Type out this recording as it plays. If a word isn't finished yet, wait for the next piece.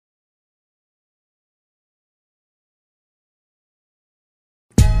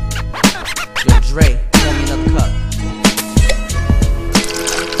Dre, pour me another cup.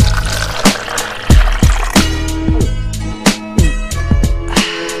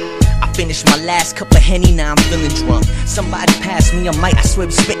 Finished my last cup of Henny, now I'm feeling drunk. Somebody pass me a mic, I swear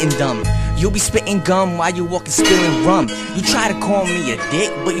be spitting dumb. You be spitting gum while you walking spilling rum. You try to call me a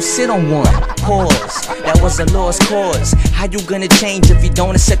dick, but you sit on one. Pause, that was a lost cause. How you gonna change if you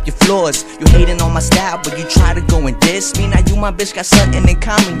don't accept your flaws? You hating on my style, but you try to go and diss me. Now you my bitch got something in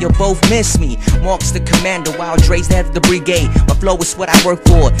common, you both miss me. Mark's the commander, while Dre's the head of the brigade. My flow is what I work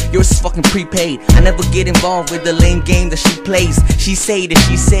for, yours is fucking prepaid. I never get involved with the lame game that she plays. She say that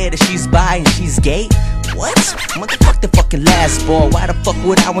she said that she's bi and she's gay. What? Motherfuck the fucking last ball. Why the fuck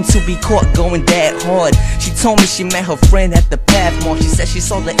would I want to be caught going that hard? She told me she met her friend at the Pathmark. She said she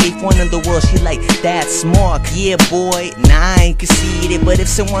saw the 8th one in the world. She like, that's smart. Yeah boy, nah I ain't concede it, but if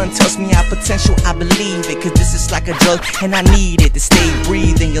someone tells me I potential, I believe it. Cause this is like a drug and I need it to stay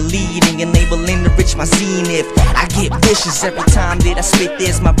breathing. You're leading, enabling to reach my zenith. I get vicious every time that I spit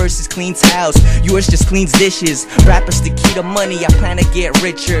this. My verses cleans house, yours just cleans dishes. Rappers the key to money, I plan to get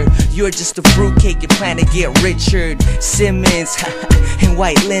richer. You're just a fruitcake, you plan to get Richard Simmons in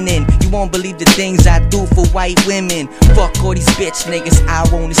white linen. You won't believe the things I do for white women. Fuck all these bitch niggas, I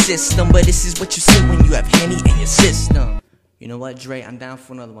own the system. But this is what you see when you have Henny in your system. You know what, Dre? I'm down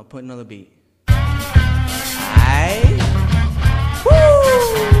for another one. Put another beat. Aight.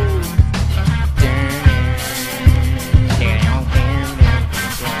 Woo!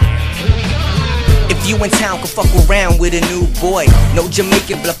 If you in town, can fuck around with a new boy. No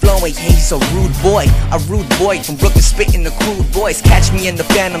Jamaican blood flowing, he's a rude boy. A rude boy from Brooklyn spitting the crude voice. Catch me in the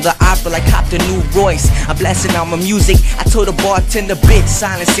Phantom, the opera like Cop the new Royce. I'm blasting out my music, I told the bartender bit.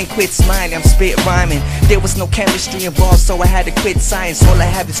 Silence and quit smiling, I'm spit rhyming. There was no chemistry involved, so I had to quit science. All I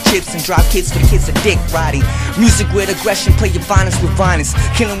have is chips and drop kids for the kids of dick riding. Music with aggression, play your violence with violence.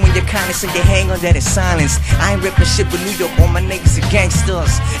 Killing when you're kindness and you hang on that in silence. I ain't ripping shit with New York, all my niggas are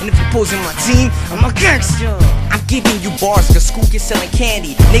gangsters. And if you're posing my team, I'm a gangster. I'm giving you bars, cause school gets selling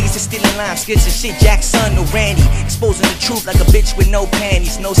candy. Niggas is stealing lime, skits and shit, Jackson or Randy. Exposing the truth like a bitch with no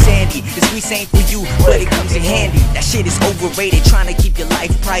panties, no Sandy. This grease ain't for you, but it comes in handy. That shit is overrated, trying to keep your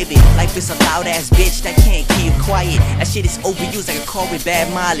life private. Life is a loud ass bitch that can't keep quiet. That shit is overused like a car with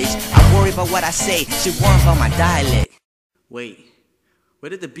bad mileage. I worry about what I say, shit worry about my dialect. Wait, where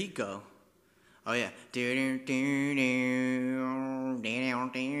did the beat go? Oh yeah.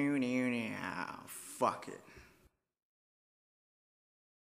 Fuck it.